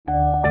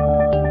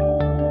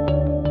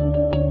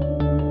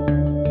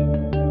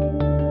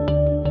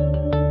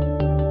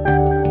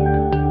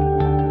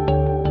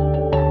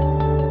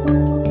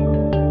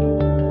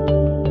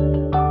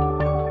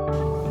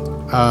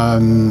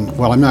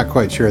Well, I'm not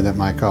quite sure that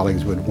my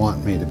colleagues would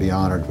want me to be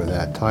honored with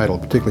that title,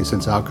 particularly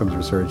since outcomes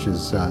research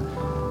is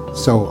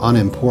so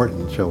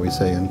unimportant, shall we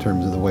say, in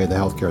terms of the way the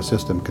healthcare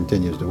system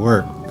continues to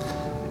work.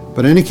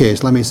 But in any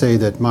case, let me say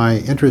that my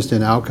interest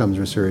in outcomes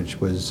research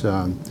was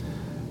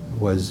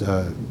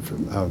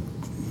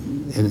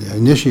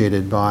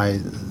initiated by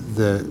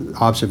the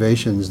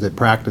observations that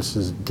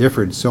practices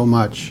differed so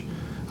much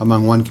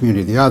among one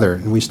community to the other.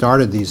 And we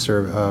started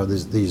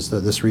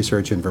this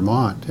research in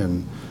Vermont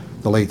in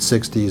the late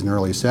 60s and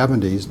early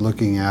 70s,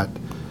 looking at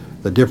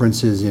the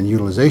differences in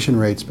utilization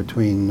rates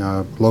between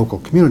local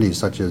communities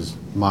such as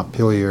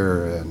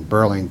Montpelier and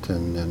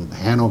Burlington and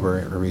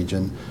Hanover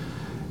region,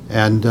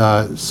 and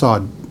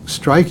saw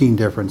striking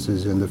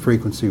differences in the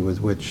frequency with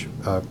which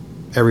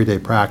everyday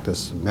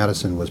practice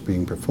medicine was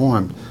being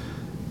performed.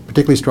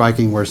 Particularly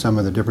striking were some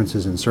of the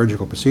differences in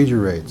surgical procedure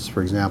rates.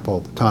 For example,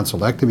 the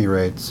tonsillectomy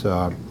rates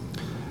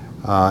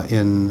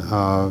in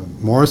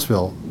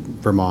Morrisville,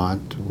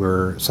 Vermont,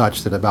 were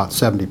such that about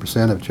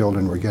 70% of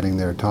children were getting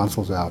their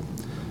tonsils out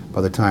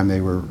by the time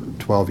they were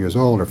 12 years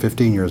old or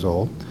 15 years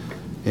old.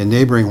 In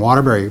neighboring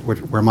Waterbury,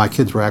 where my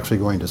kids were actually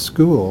going to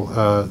school,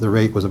 the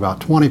rate was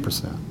about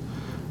 20%.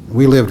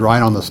 We lived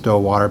right on the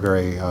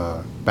Stowe-Waterbury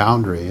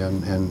boundary,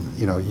 and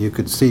you know, you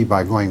could see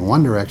by going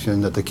one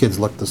direction that the kids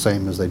looked the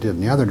same as they did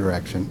in the other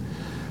direction.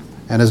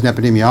 And as an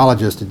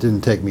epidemiologist, it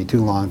didn't take me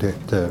too long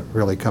to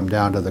really come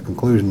down to the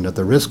conclusion that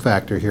the risk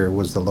factor here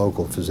was the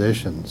local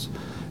physicians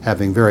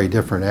having very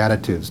different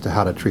attitudes to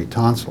how to treat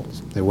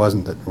tonsils. It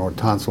wasn't that more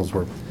tonsils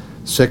were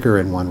sicker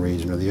in one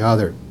region or the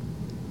other.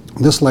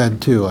 This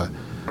led to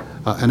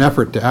an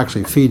effort to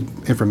actually feed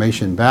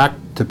information back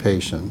to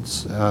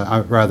patients,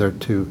 rather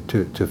to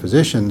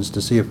physicians,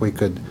 to see if we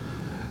could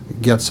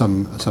get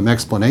some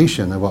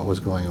explanation of what was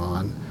going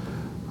on.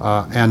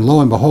 And lo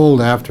and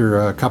behold,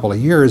 after a couple of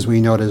years,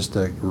 we noticed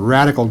a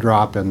radical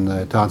drop in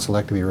the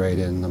tonsillectomy rate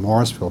in the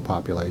Morrisville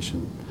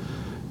population.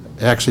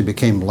 It actually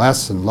became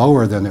less and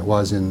lower than it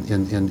was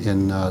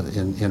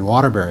in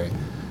Waterbury.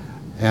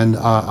 And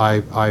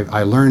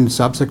I learned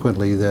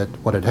subsequently that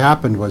what had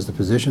happened was the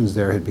physicians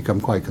there had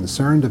become quite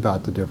concerned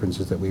about the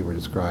differences that we were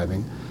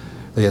describing.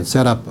 They had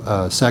set up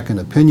a second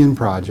opinion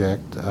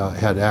project,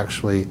 had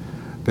actually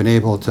been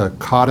able to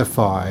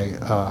codify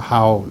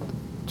how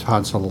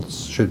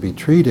tonsils should be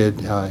treated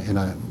in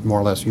a more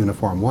or less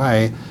uniform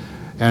way,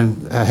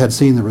 and had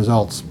seen the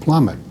results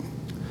plummet.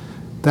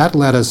 That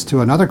led us to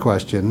another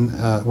question.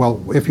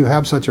 Well, if you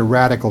have such a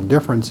radical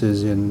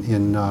differences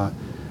in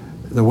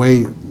the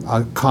way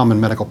a common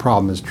medical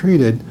problem is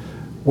treated,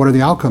 what are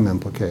the outcome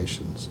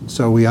implications?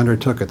 So we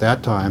undertook at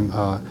that time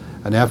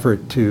an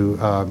effort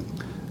to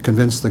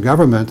convince the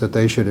government that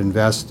they should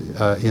invest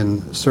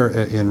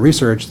in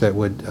research that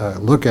would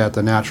look at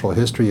the natural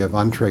history of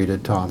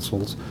untreated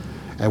tonsils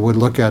and would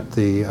look at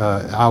the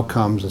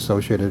outcomes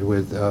associated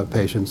with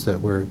patients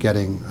that were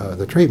getting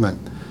the treatment.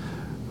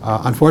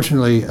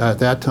 Unfortunately, at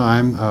that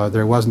time,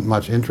 there wasn't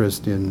much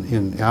interest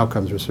in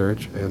outcomes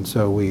research, and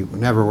so we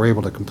never were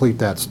able to complete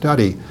that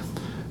study.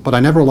 But I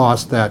never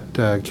lost that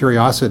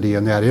curiosity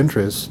and that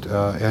interest,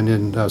 and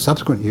in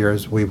subsequent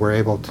years, we were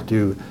able to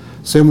do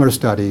similar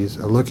studies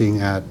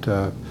looking at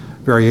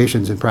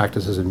variations in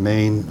practices in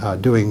Maine,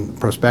 doing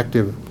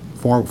prospective,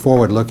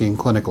 forward-looking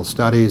clinical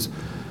studies,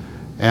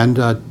 and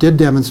did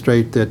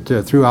demonstrate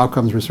that through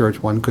outcomes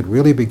research, one could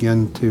really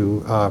begin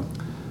to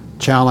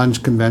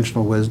challenge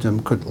conventional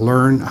wisdom, could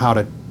learn how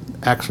to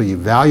actually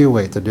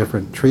evaluate the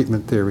different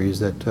treatment theories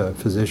that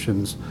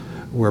physicians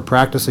were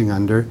practicing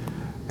under,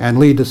 and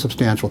lead to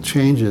substantial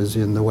changes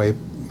in the way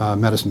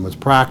medicine was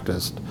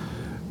practiced.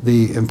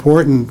 The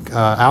important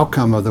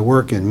outcome of the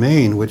work in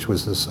Maine, which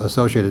was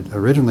associated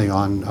originally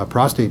on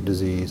prostate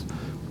disease,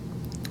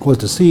 was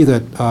to see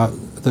that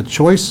the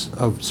choice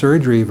of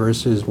surgery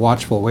versus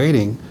watchful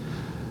waiting,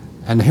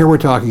 and here we're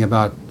talking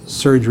about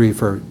surgery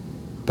for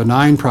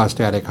benign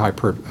prostatic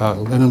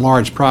an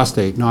enlarged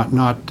prostate,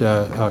 not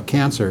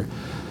cancer,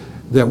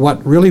 that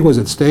what really was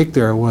at stake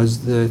there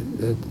was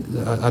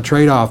a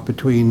trade-off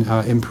between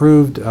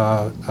improved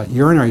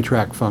urinary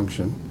tract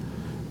function.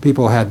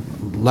 People had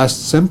less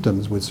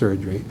symptoms with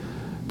surgery,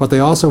 but they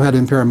also had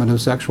impairment of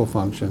sexual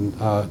function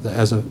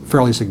as a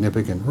fairly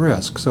significant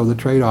risk. So the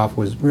trade-off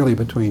was really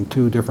between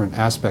two different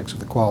aspects of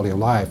the quality of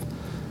life.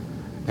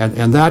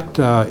 And that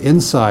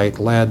insight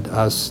led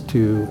us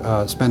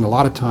to spend a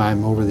lot of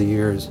time over the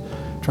years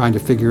trying to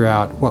figure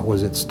out what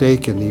was at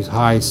stake in these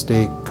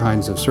high-stake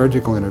kinds of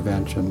surgical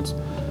interventions,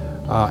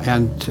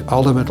 and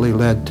ultimately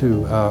led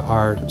to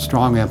our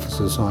strong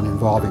emphasis on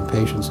involving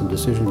patients in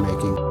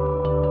decision-making.